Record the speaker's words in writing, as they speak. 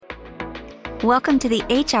Welcome to the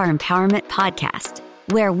HR Empowerment Podcast,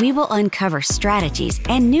 where we will uncover strategies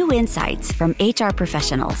and new insights from HR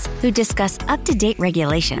professionals who discuss up-to-date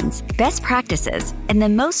regulations, best practices, and the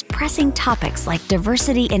most pressing topics like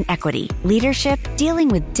diversity and equity, leadership, dealing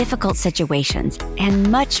with difficult situations,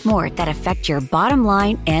 and much more that affect your bottom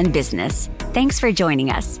line and business. Thanks for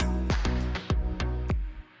joining us.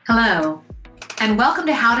 Hello, and welcome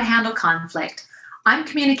to How to Handle Conflict. I'm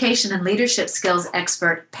communication and leadership skills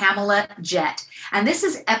expert Pamela Jett, and this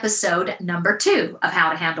is episode number 2 of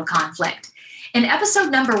How to Handle Conflict. In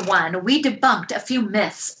episode number 1, we debunked a few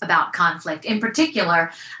myths about conflict, in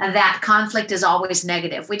particular, that conflict is always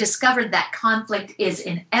negative. We discovered that conflict is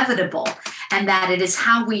inevitable and that it is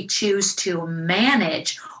how we choose to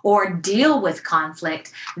manage or deal with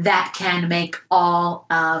conflict that can make all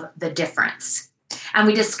of the difference. And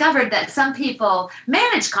we discovered that some people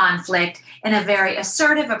manage conflict in a very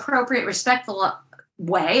assertive, appropriate, respectful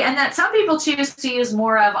way, and that some people choose to use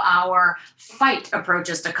more of our fight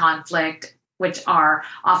approaches to conflict, which are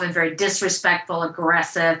often very disrespectful,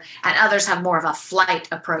 aggressive, and others have more of a flight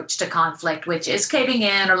approach to conflict, which is caving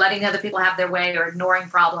in or letting other people have their way or ignoring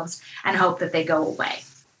problems and hope that they go away.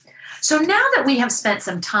 So now that we have spent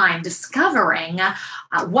some time discovering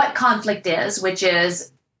what conflict is, which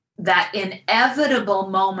is that inevitable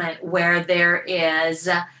moment where there is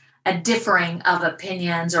a differing of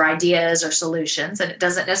opinions or ideas or solutions, and it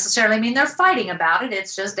doesn't necessarily mean they're fighting about it,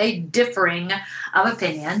 it's just a differing of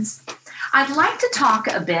opinions. I'd like to talk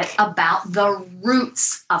a bit about the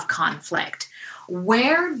roots of conflict.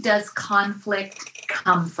 Where does conflict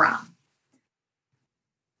come from?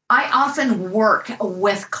 I often work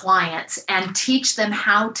with clients and teach them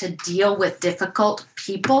how to deal with difficult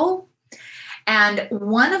people. And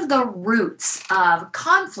one of the roots of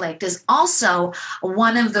conflict is also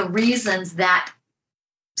one of the reasons that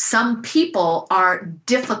some people are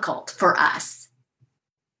difficult for us.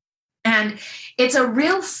 And it's a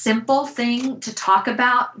real simple thing to talk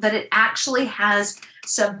about, but it actually has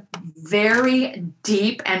some very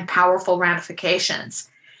deep and powerful ramifications.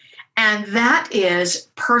 And that is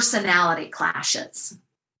personality clashes.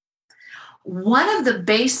 One of the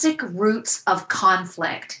basic roots of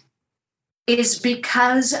conflict is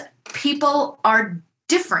because people are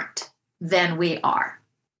different than we are.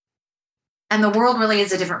 And the world really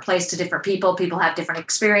is a different place to different people. People have different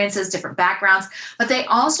experiences, different backgrounds, but they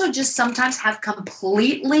also just sometimes have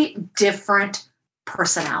completely different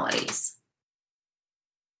personalities.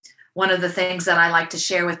 One of the things that I like to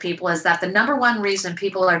share with people is that the number one reason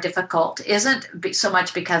people are difficult isn't so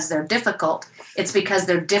much because they're difficult, it's because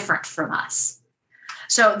they're different from us.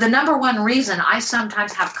 So the number one reason I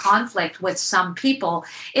sometimes have conflict with some people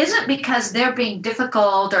isn't because they're being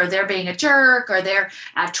difficult or they're being a jerk or they're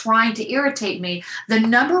trying to irritate me. The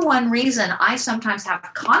number one reason I sometimes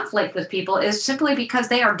have conflict with people is simply because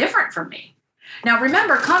they are different from me. Now,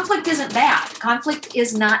 remember, conflict isn't bad. Conflict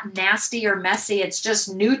is not nasty or messy. It's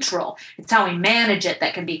just neutral. It's how we manage it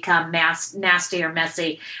that can become nasty or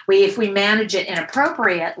messy. If we manage it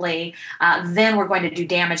inappropriately, then we're going to do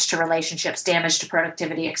damage to relationships, damage to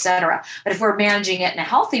productivity, etc. But if we're managing it in a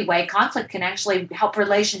healthy way, conflict can actually help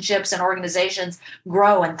relationships and organizations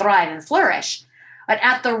grow and thrive and flourish. But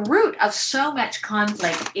at the root of so much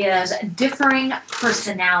conflict is differing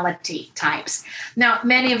personality types. Now,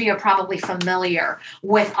 many of you are probably familiar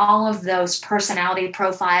with all of those personality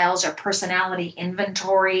profiles or personality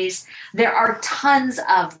inventories. There are tons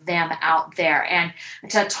of them out there, and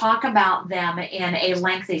to talk about them in a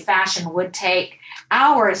lengthy fashion would take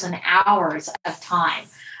hours and hours of time.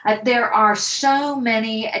 There are so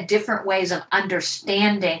many different ways of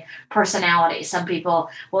understanding personality. Some people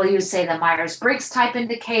will use, say, the Myers-Briggs type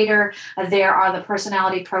indicator. There are the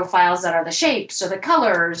personality profiles that are the shapes or the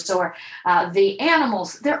colors or the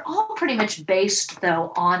animals. They're all pretty much based,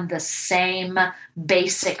 though, on the same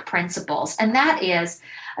basic principles. And that is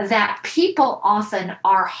that people often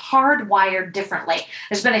are hardwired differently.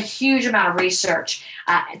 There's been a huge amount of research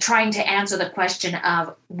trying to answer the question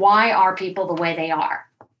of why are people the way they are?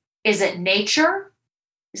 Is it nature?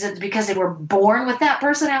 Is it because they were born with that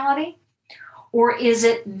personality? Or is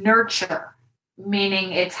it nurture,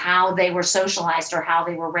 meaning it's how they were socialized or how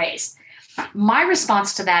they were raised? My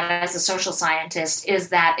response to that as a social scientist is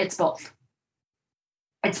that it's both.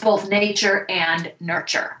 It's both nature and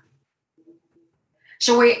nurture.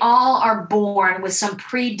 So we all are born with some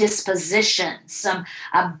predispositions, some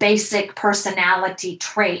basic personality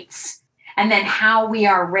traits. And then how we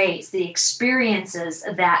are raised, the experiences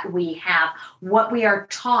that we have, what we are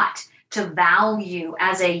taught to value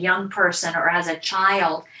as a young person or as a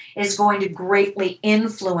child is going to greatly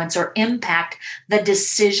influence or impact the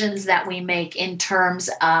decisions that we make in terms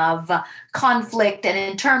of conflict and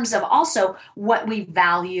in terms of also what we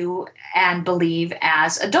value and believe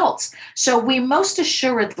as adults. So we most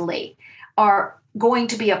assuredly are going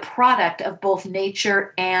to be a product of both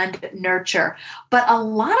nature and nurture. But a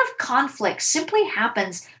lot of conflict simply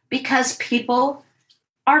happens because people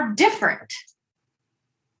are different.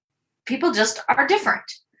 People just are different.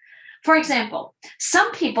 For example,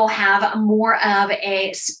 some people have more of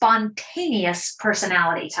a spontaneous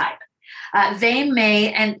personality type. They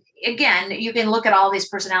may, and again, you can look at all these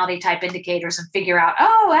personality type indicators and figure out,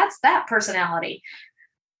 oh, that's that personality.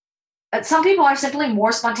 But some people are simply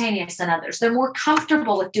more spontaneous than others. They're more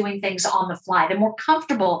comfortable with doing things on the fly. They're more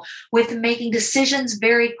comfortable with making decisions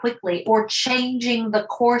very quickly or changing the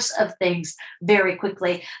course of things very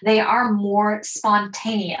quickly. They are more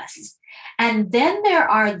spontaneous. And then there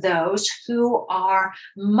are those who are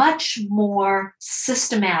much more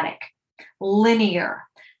systematic, linear,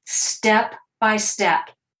 step by step,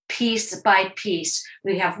 piece by piece.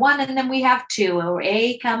 We have one and then we have two, or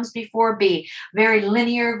A comes before B. Very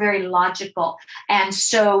linear, very logical. And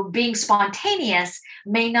so being spontaneous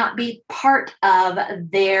may not be part of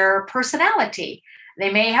their personality. They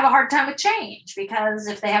may have a hard time with change because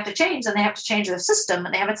if they have to change, then they have to change their system,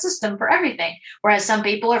 and they have a system for everything. Whereas some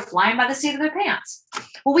people are flying by the seat of their pants.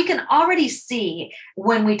 Well, we can already see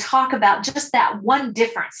when we talk about just that one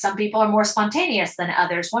difference. Some people are more spontaneous than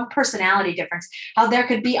others, one personality difference, how there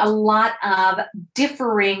could be a lot of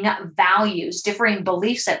differing values, differing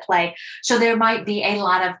beliefs at play. So there might be a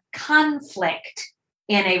lot of conflict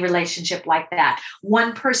in a relationship like that.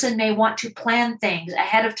 One person may want to plan things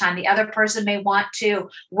ahead of time. The other person may want to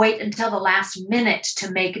wait until the last minute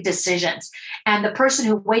to make decisions. And the person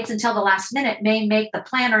who waits until the last minute may make the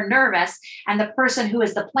planner nervous. And the person who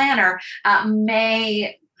is the planner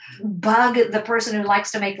may bug the person who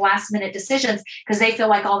likes to make last minute decisions because they feel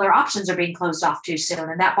like all their options are being closed off too soon,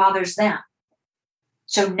 and that bothers them.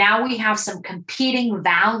 So now we have some competing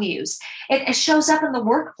values. It shows up in the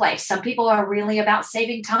workplace. Some people are really about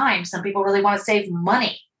saving time. Some people really want to save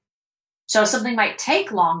money. So something might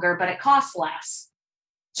take longer, but it costs less.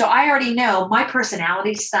 So I already know my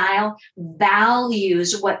personality style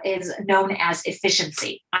values what is known as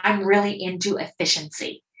efficiency. I'm really into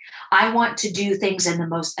efficiency. I want to do things in the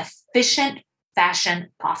most efficient fashion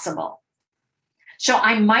possible. So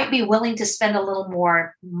I might be willing to spend a little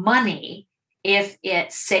more money if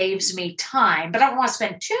it saves me time, but I don't want to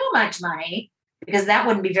spend too much money because that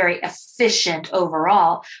wouldn't be very efficient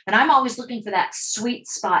overall. And I'm always looking for that sweet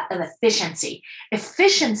spot of efficiency.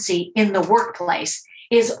 Efficiency in the workplace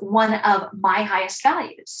is one of my highest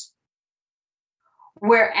values.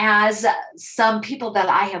 Whereas some people that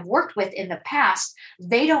I have worked with in the past,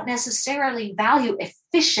 they don't necessarily value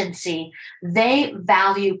efficiency. They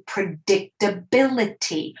value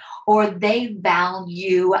predictability, or they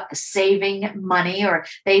value saving money, or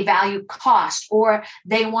they value cost, or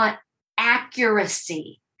they want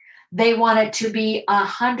accuracy. They want it to be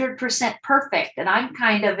 100% perfect. And I'm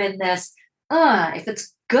kind of in this, if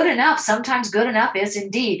it's good enough, sometimes good enough is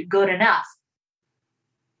indeed good enough.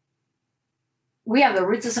 We have the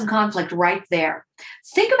roots of some conflict right there.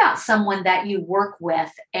 Think about someone that you work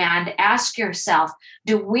with and ask yourself,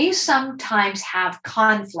 do we sometimes have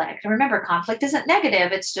conflict? And remember, conflict isn't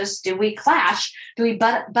negative. It's just, do we clash? Do we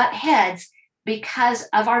butt heads because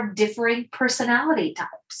of our differing personality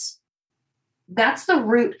types? That's the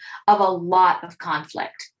root of a lot of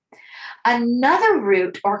conflict. Another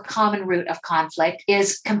root or common root of conflict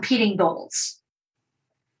is competing goals.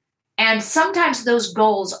 And sometimes those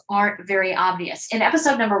goals aren't very obvious. In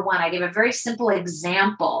episode number 1, I gave a very simple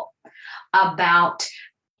example about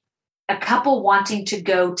a couple wanting to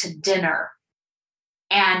go to dinner.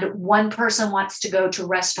 And one person wants to go to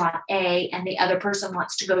restaurant A and the other person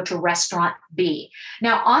wants to go to restaurant B.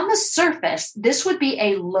 Now, on the surface, this would be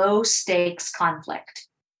a low stakes conflict.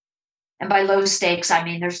 And by low stakes, I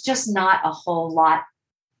mean there's just not a whole lot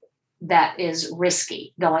that is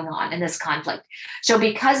risky going on in this conflict. So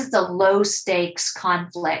because it's a low stakes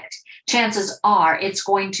conflict, chances are it's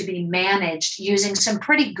going to be managed using some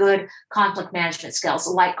pretty good conflict management skills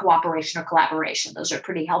like cooperation or collaboration. Those are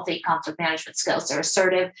pretty healthy conflict management skills. They're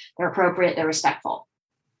assertive, they're appropriate, they're respectful.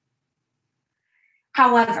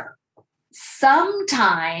 However,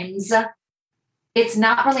 sometimes it's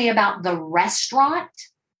not really about the restaurant.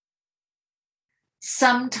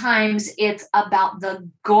 Sometimes it's about the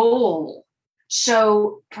goal.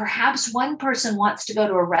 So perhaps one person wants to go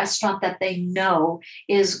to a restaurant that they know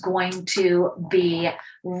is going to be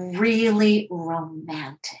really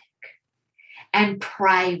romantic. and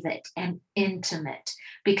private and intimate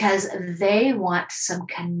because they want some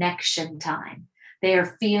connection time. They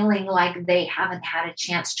are feeling like they haven't had a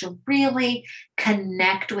chance to really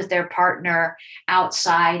connect with their partner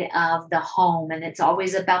outside of the home. And it's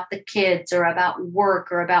always about the kids or about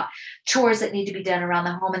work or about chores that need to be done around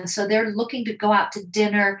the home. And so they're looking to go out to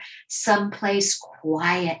dinner someplace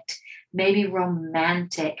quiet, maybe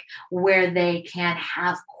romantic, where they can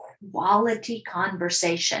have quality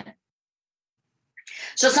conversation.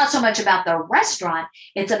 So it's not so much about the restaurant,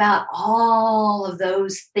 it's about all of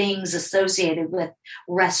those things associated with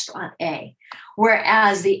restaurant A.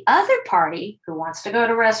 Whereas the other party who wants to go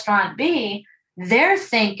to restaurant B, they're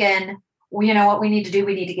thinking, well, you know what we need to do?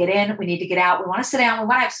 We need to get in, we need to get out. We want to sit down. We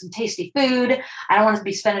want to have some tasty food. I don't want to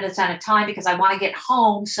be spending a ton of time because I want to get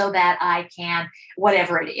home so that I can,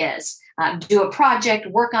 whatever it is, do a project,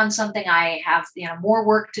 work on something. I have, more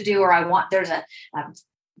work to do, or there's a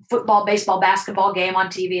football, baseball, basketball game on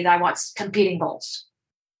TV that I want competing goals.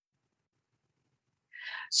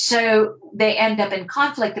 So they end up in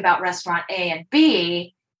conflict about restaurant A and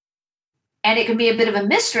B. And it can be a bit of a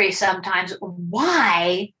mystery sometimes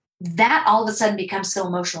why that all of a sudden becomes so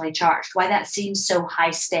emotionally charged, why that seems so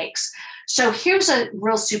high stakes. So here's a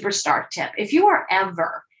real superstar tip. If you are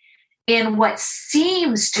ever in what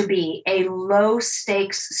seems to be a low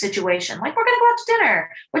stakes situation, like we're going to go out to dinner,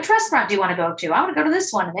 which restaurant do you want to go to? I want to go to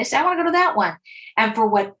this one. And they say, I want to go to that one. And for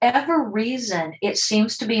whatever reason, it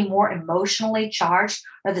seems to be more emotionally charged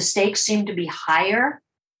or the stakes seem to be higher.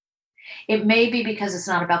 It may be because it's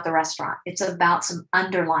not about the restaurant. It's about some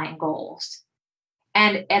underlying goals.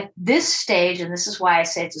 And at this stage, and this is why I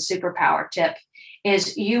say it's a superpower tip,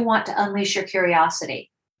 is you want to unleash your curiosity.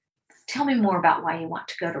 Tell me more about why you want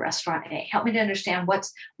to go to restaurant A. Help me to understand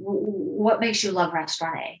what makes you love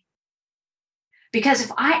restaurant A. Because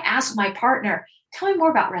if I ask my partner, tell me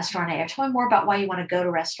more about restaurant A, or tell me more about why you want to go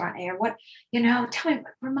to restaurant A, or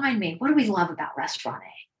remind me, what do we love about restaurant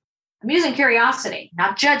A? I'm using curiosity,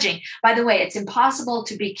 not judging. By the way, it's impossible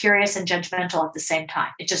to be curious and judgmental at the same time.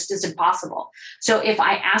 It just is impossible. So if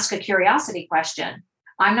I ask a curiosity question,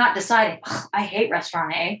 I'm not deciding, I hate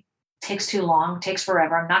restaurant A. Takes too long, takes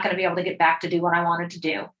forever. I'm not going to be able to get back to do what I wanted to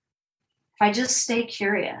do. If I just stay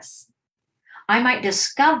curious, I might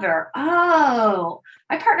discover,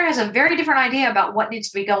 my partner has a very different idea about what needs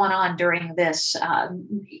to be going on during this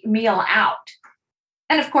meal out.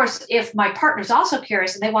 And of course, if my partner's also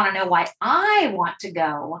curious and they want to know why I want to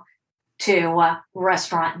go to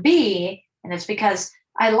restaurant B, and it's because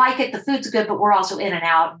I like it, the food's good, but we're also in and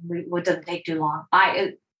out, and it doesn't take too long.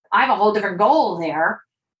 I have a whole different goal there.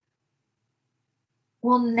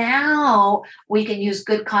 Well, now we can use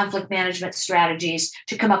good conflict management strategies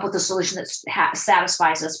to come up with a solution that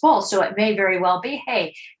satisfies us both. So it may very well be,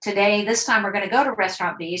 hey, today, this time we're going to go to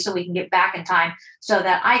restaurant B so we can get back in time so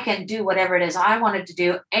that I can do whatever it is I wanted to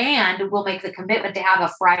do. And we'll make the commitment to have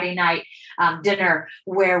a Friday night dinner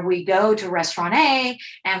where we go to restaurant A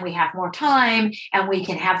and we have more time and we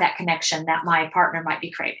can have that connection that my partner might be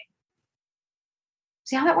craving.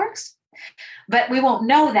 See how that works? But we won't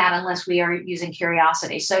know that unless we are using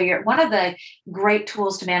curiosity. So one of the great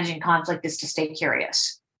tools to managing conflict is to stay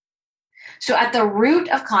curious. So at the root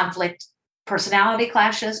of conflict, personality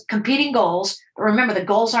clashes, competing goals. But remember, the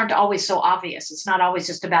goals aren't always so obvious. It's not always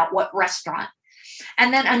just about what restaurant.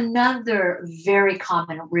 And then another very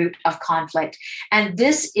common root of conflict. And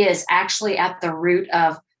this is actually at the root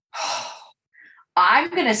of I'm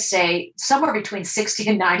going to say somewhere between 60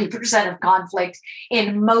 and 90% of conflict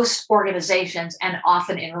in most organizations and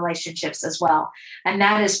often in relationships as well. And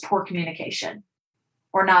that is poor communication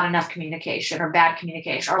or not enough communication or bad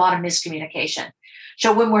communication or a lot of miscommunication.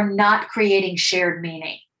 So when we're not creating shared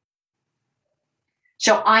meaning.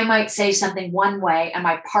 So I might say something one way and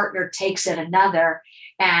my partner takes it another.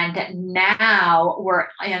 And now we're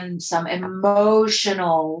in some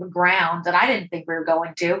emotional ground that I didn't think we were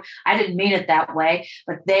going to. I didn't mean it that way,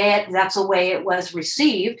 but that's the way it was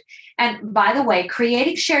received. And by the way,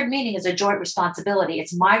 creating shared meaning is a joint responsibility.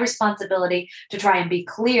 It's my responsibility to try and be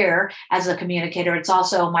clear as a communicator. It's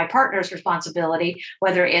also my partner's responsibility,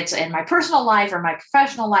 whether it's in my personal life or my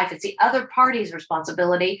professional life. It's the other party's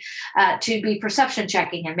responsibility to be perception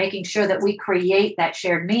checking and making sure that we create that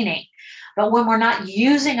shared meaning. But when we're not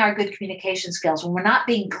using our good communication skills, when we're not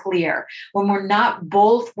being clear, when we're not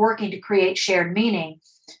both working to create shared meaning,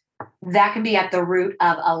 that can be at the root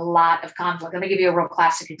of a lot of conflict. Let me give you a real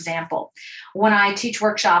classic example. When I teach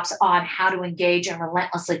workshops on how to engage in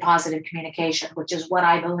relentlessly positive communication, which is what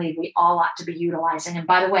I believe we all ought to be utilizing. And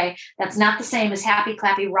by the way, that's not the same as happy,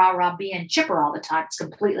 clappy, rah, being chipper all the time. It's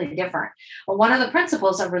completely different. But one of the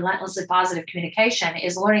principles of relentlessly positive communication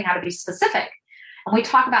is learning how to be specific. And we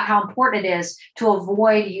talk about how important it is to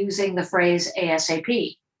avoid using the phrase ASAP,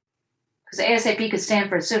 because ASAP could stand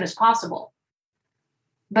for as soon as possible.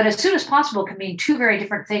 But as soon as possible can mean two very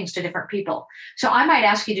different things to different people. So I might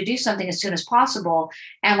ask you to do something as soon as possible.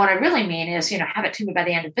 And what I really mean is, have it to me by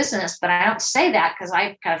the end of business. But I don't say that because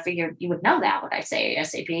I kind of figured you would know that when I say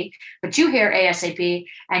ASAP. But you hear ASAP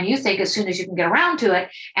and you think as soon as you can get around to it.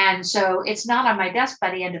 And so it's not on my desk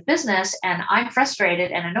by the end of business. And I'm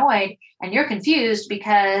frustrated and annoyed. And you're confused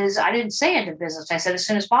because I didn't say end of business. I said as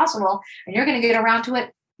soon as possible. And you're going to get around to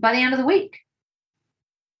it by the end of the week.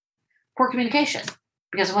 Poor communication.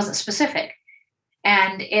 Because it wasn't specific.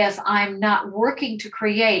 And if I'm not working to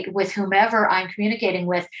create with whomever I'm communicating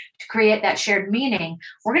with to create that shared meaning,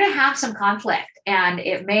 we're going to have some conflict. And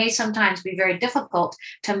it may sometimes be very difficult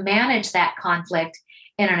to manage that conflict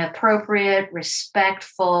in an appropriate,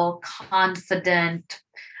 respectful, confident,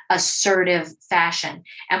 assertive fashion.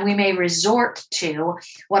 And we may resort to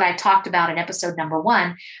what I talked about in episode number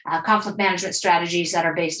 1, conflict management strategies that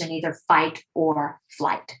are based in either fight or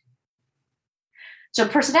flight. So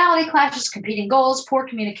personality clashes, competing goals, poor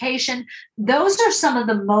communication, those are some of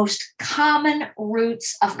the most common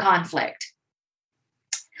roots of conflict.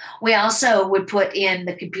 We also would put in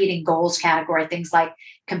the competing goals category, things like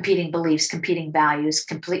competing beliefs, competing values,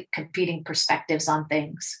 competing perspectives on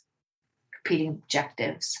things, competing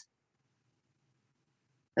objectives.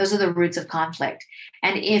 Those are the roots of conflict.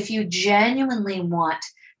 And if you genuinely want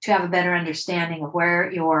to have a better understanding of where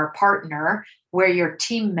your partner, where your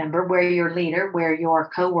team member, where your leader, where your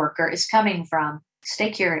coworker is coming from, stay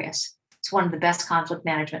curious. It's one of the best conflict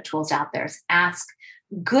management tools out there. Is ask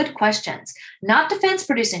good questions, not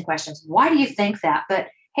defense-producing questions. Why do you think that? But,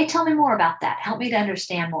 hey, tell me more about that. Help me to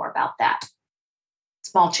understand more about that.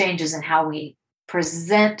 Small changes in how we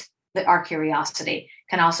present our curiosity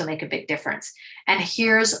can also make a big difference. And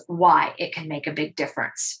here's why it can make a big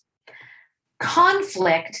difference.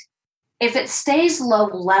 Conflict, if it stays low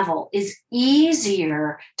level, is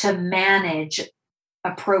easier to manage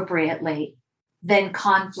appropriately than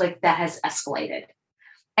conflict that has escalated.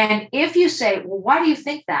 And if you say, well, why do you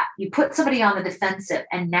think that? You put somebody on the defensive,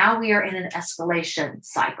 and now we are in an escalation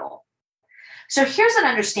cycle. So here's an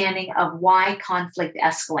understanding of why conflict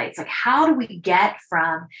escalates. Like, how do we get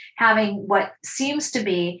from having what seems to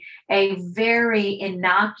be a very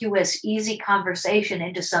innocuous, easy conversation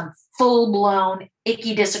into some full-blown,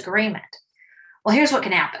 icky disagreement? Well, here's what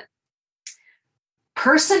can happen.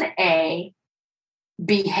 Person A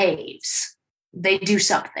behaves. They do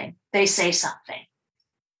something. They say something.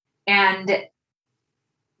 And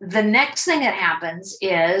the next thing that happens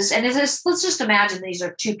is, let's just imagine these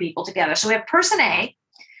are two people together. So we have person A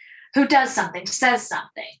who does something, says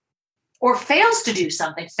something, or fails to do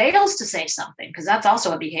something, fails to say something, because that's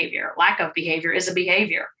also a behavior. Lack of behavior is a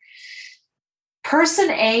behavior. Person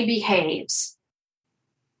A behaves,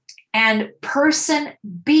 and person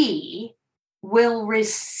B will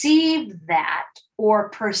receive that or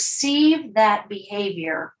perceive that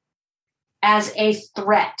behavior as a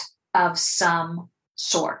threat of some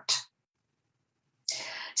sort.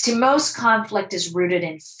 See, most conflict is rooted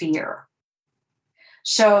in fear.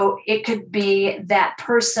 So it could be that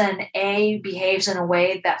person A behaves in a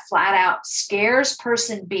way that flat out scares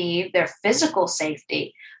person B, their physical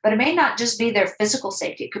safety, but it may not just be their physical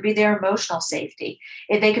safety. It could be their emotional safety.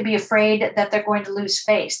 They could be afraid that they're going to lose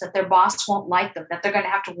face, that their boss won't like them, that they're going to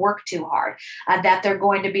have to work too hard, that they're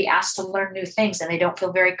going to be asked to learn new things, and they don't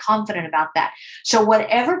feel very confident about that. So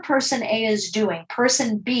whatever person A is doing,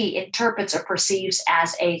 person B interprets or perceives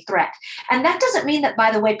as a threat. And that doesn't mean that, by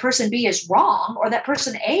the way, person B is wrong or that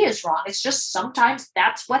person A is wrong. It's just sometimes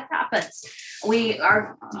that's what happens. We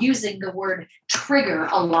are using the word trigger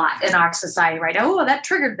a lot in our society, right? Oh, that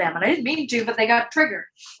triggered them, and I didn't mean to, but they got triggered.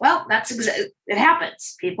 Well, it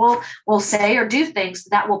happens. People will say or do things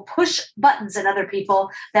that will push buttons in other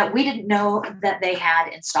people that we didn't know that they had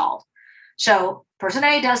installed. So person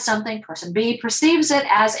A does something, person B perceives it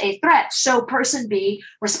as a threat, so person B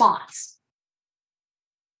responds.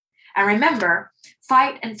 And remember,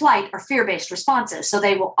 fight and flight are fear-based responses, so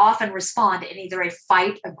they will often respond in either a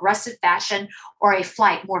fight, aggressive fashion, or a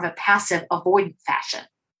flight, more of a passive, avoidant fashion,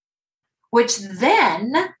 which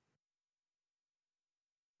then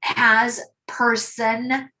has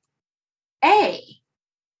person A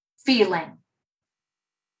feeling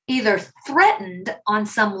either threatened on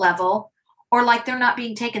some level or like they're not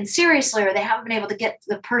being taken seriously or they haven't been able to get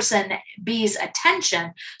the person B's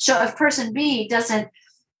attention. So if person B doesn't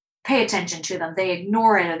pay attention to them, they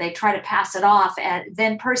ignore it or they try to pass it off, and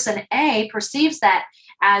then person A perceives that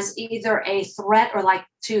as either a threat or like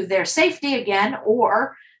to their safety again,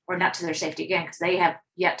 or not to their safety again because they have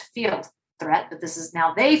yet to feel threat, but this is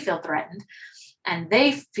now they feel threatened and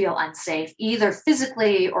they feel unsafe, either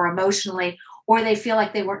physically or emotionally, or they feel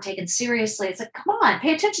like they weren't taken seriously. It's like, come on,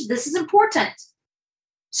 pay attention. This is important.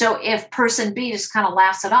 So if person B just kind of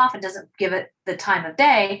laughs it off and doesn't give it the time of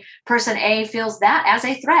day, person A feels that as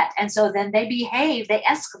a threat. And so then they behave, they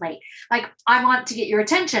escalate. Like, I want to get your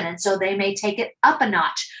attention. And so they may take it up a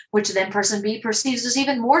notch, which then person B perceives as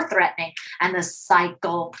even more threatening. And the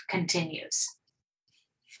cycle continues.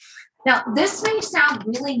 Now, this may sound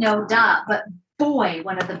really no duh, but boy,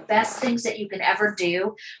 one of the best things that you can ever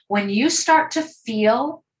do when you start to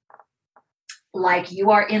feel like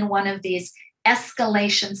you are in one of these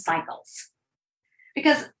escalation cycles,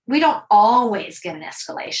 because we don't always get an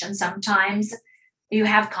escalation. Sometimes you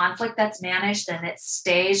have conflict that's managed and it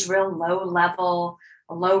stays real low level,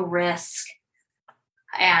 low risk,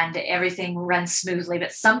 and everything runs smoothly.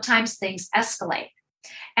 But sometimes things escalate,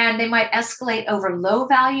 and they might escalate over low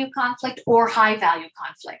value conflict or high value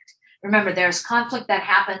conflict. Remember, there's conflict that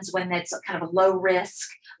happens when it's kind of a low risk,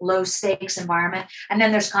 low stakes environment. And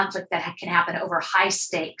then there's conflict that can happen over high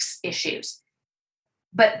stakes issues.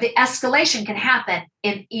 But the escalation can happen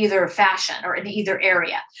in either fashion or in either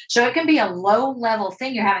area. So it can be a low level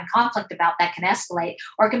thing you're having conflict about that can escalate,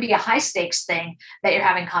 or it can be a high stakes thing that you're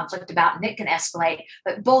having conflict about and it can escalate.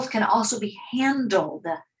 But both can also be handled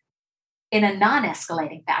in a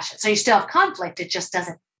non-escalating fashion. So you still have conflict, it just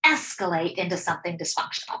doesn't escalate into something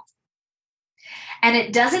dysfunctional. And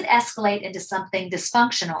it doesn't escalate into something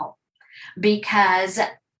dysfunctional because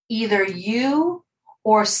either you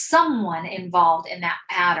or someone involved in that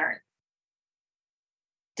pattern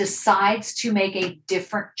decides to make a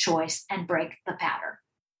different choice and break the pattern.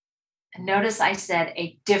 And notice I said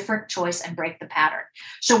a different choice and break the pattern.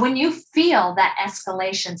 So when you feel that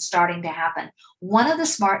escalation starting to happen, one of the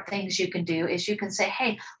smart things you can do is you can say,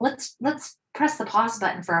 hey, let's press the pause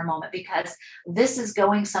button for a moment, because this is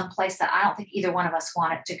going someplace that I don't think either one of us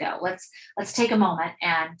want it to go. Let's take a moment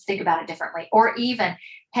and think about it differently. Or even,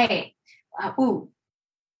 hey,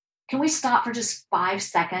 can we stop for just 5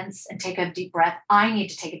 seconds and take a deep breath? I need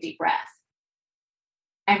to take a deep breath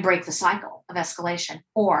and break the cycle of escalation.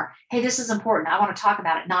 Or, hey, this is important. I want to talk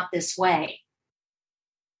about it, not this way.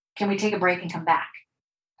 Can we take a break and come back?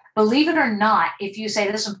 Believe it or not, if you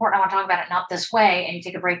say this is important, I want to talk about it, not this way, and you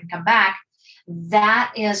take a break and come back,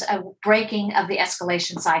 that is a breaking of the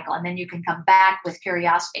escalation cycle. And then you can come back with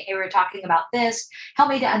curiosity. Hey, we were talking about this.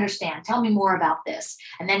 Help me to understand. Tell me more about this.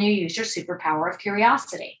 And then you use your superpower of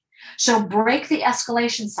curiosity. So break the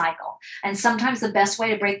escalation cycle. And sometimes the best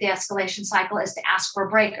way to break the escalation cycle is to ask for a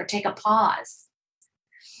break or take a pause.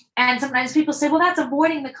 And sometimes people say, well, that's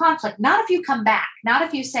avoiding the conflict. Not if you come back. Not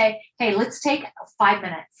if you say, hey, let's take 5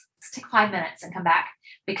 minutes. Let's take 5 minutes and come back,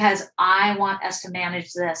 because I want us to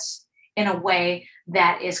manage this in a way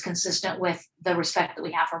that is consistent with the respect that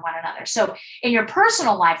we have for one another. So in your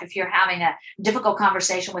personal life, if you're having a difficult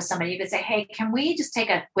conversation with somebody, you could say, hey, can we just take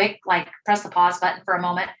a quick, press the pause button for a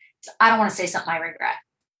moment? I don't want to say something I regret.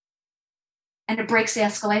 And it breaks the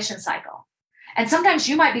escalation cycle. And sometimes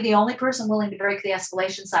you might be the only person willing to break the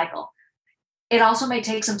escalation cycle. It also may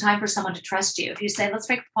take some time for someone to trust you. If you say, let's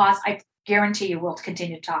take a pause, I guarantee you we'll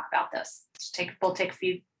continue to talk about this. We'll take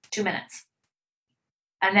 2 minutes.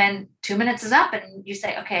 And then 2 minutes is up and you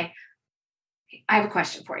say, okay, I have a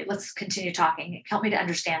question for you. Let's continue talking. Help me to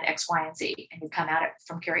understand X, Y, and Z. And you come at it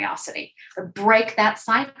from curiosity. But break that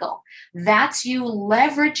cycle. That's you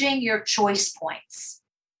leveraging your choice points.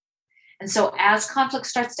 And so as conflict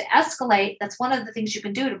starts to escalate, that's one of the things you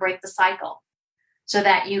can do to break the cycle so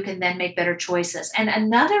that you can then make better choices. And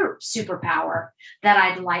another superpower that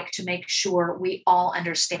I'd like to make sure we all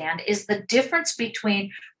understand is the difference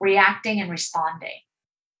between reacting and responding.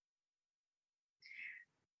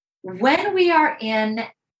 When we are in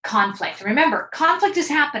conflict, remember, conflict is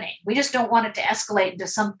happening. We just don't want it to escalate into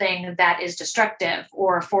something that is destructive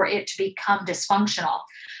or for it to become dysfunctional.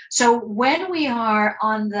 So when we are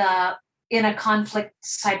in a conflict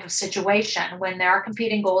type of situation, when there are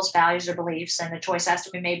competing goals, values, or beliefs, and a choice has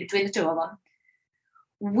to be made between the two of them,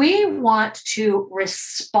 we want to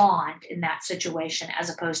respond in that situation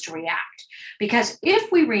as opposed to react. Because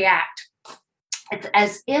if we react, it's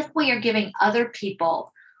as if we are giving other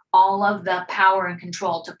people all of the power and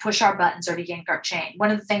control to push our buttons or to yank our chain.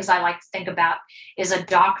 One of the things I like to think about is a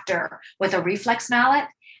doctor with a reflex mallet.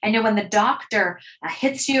 And when the doctor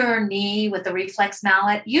hits your knee with the reflex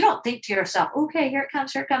mallet, you don't think to yourself, okay, here it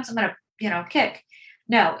comes, I'm going to, kick.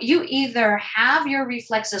 No, you either have your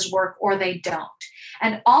reflexes work or they don't.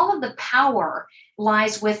 And all of the power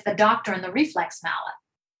lies with the doctor and the reflex mallet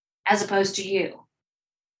as opposed to you.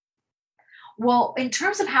 Well, in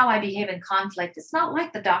terms of how I behave in conflict, it's not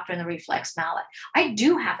like the doctor and the reflex mallet. I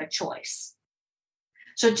do have a choice.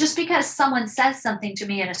 So just because someone says something to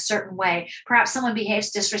me in a certain way, perhaps someone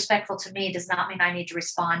behaves disrespectful to me, does not mean I need to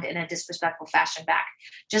respond in a disrespectful fashion back.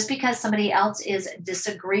 Just because somebody else is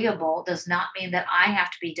disagreeable does not mean that I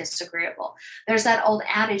have to be disagreeable. There's that old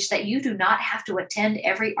adage that you do not have to attend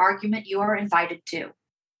every argument you are invited to.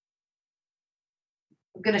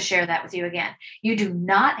 I'm going to share that with you again. You do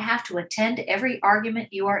not have to attend every argument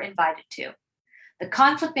you are invited to. The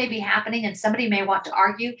conflict may be happening and somebody may want to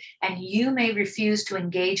argue and you may refuse to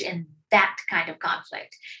engage in that kind of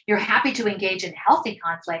conflict. You're happy to engage in healthy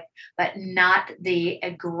conflict, but not the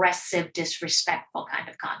aggressive, disrespectful kind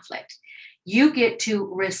of conflict. You get to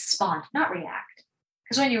respond, not react.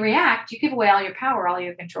 Because when you react, you give away all your power, all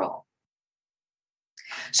your control.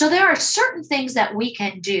 So there are certain things that we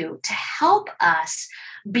can do to help us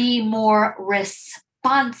be more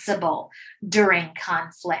responsible during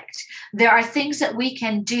conflict. There are things that we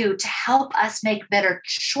can do to help us make better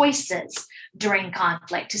choices during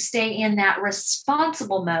conflict, to stay in that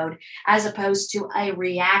responsible mode as opposed to a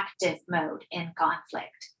reactive mode in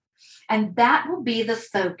conflict. And that will be the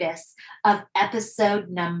focus of episode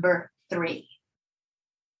number 3.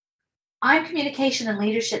 I'm communication and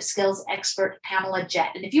leadership skills expert Pamela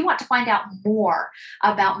Jett. And if you want to find out more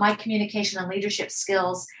about my communication and leadership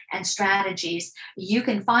skills and strategies, you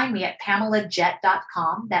can find me at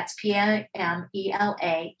PamelaJett.com. That's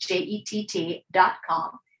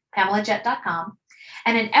PamelaJett.com, PamelaJett.com.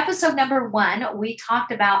 And in episode number 1, we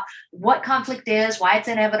talked about what conflict is, why it's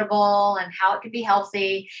inevitable, and how it can be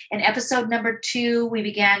healthy. In episode number 2, we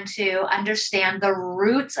began to understand the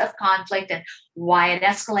roots of conflict and why it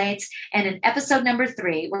escalates. And in episode number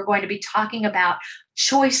 3, we're going to be talking about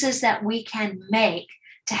choices that we can make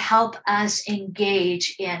to help us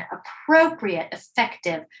engage in appropriate,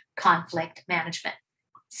 effective conflict management.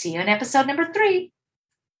 See you in episode number 3.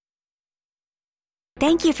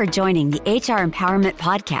 Thank you for joining the HR Empowerment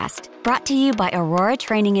Podcast, brought to you by Aurora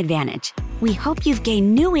Training Advantage. We hope you've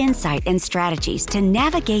gained new insight and strategies to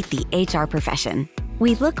navigate the HR profession.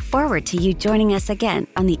 We look forward to you joining us again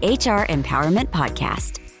on the HR Empowerment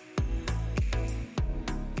Podcast.